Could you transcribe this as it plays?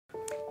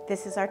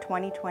This is our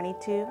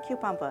 2022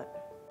 coupon book.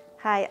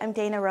 Hi, I'm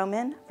Dana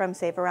Roman from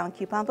SaveAround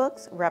Coupon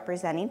Books,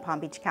 representing Palm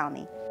Beach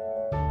County.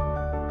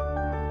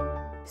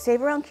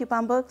 SaveAround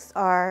coupon books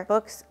are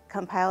books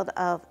compiled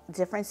of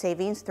different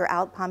savings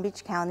throughout Palm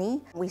Beach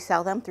County. We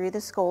sell them through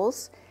the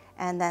schools,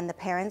 and then the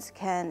parents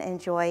can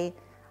enjoy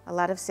a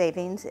lot of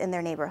savings in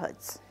their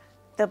neighborhoods.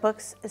 The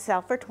books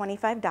sell for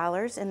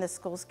 $25, and the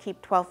schools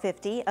keep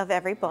 $12.50 of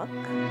every book.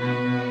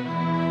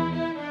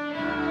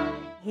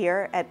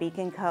 Here at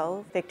Beacon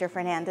Co., Victor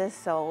Fernandez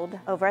sold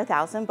over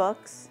 1,000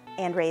 books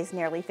and raised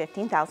nearly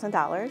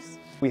 $15,000.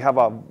 We have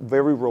a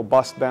very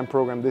robust band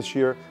program this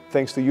year.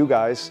 Thanks to you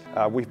guys,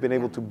 we've been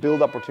able to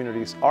build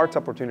opportunities, arts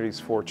opportunities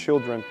for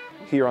children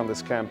here on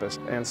this campus.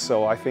 And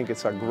so I think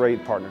it's a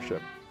great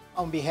partnership.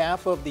 On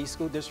behalf of the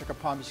School District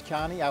of Palm Beach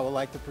County, I would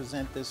like to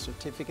present this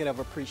Certificate of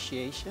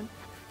Appreciation.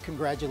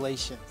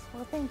 Congratulations.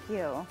 Well, thank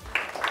you.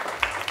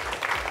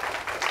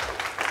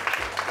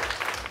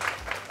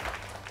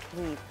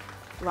 We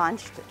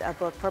launched a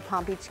book for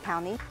Palm Beach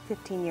County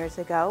 15 years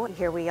ago.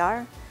 Here we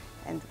are,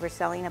 and we're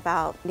selling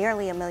about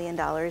nearly $1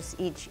 million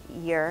each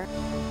year.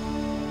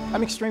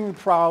 I'm extremely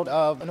proud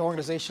of an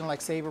organization like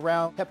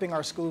SaveAround, helping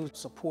our schools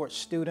support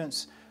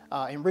students,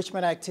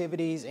 enrichment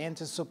activities, and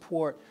to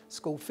support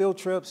school field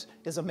trips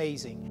is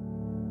amazing.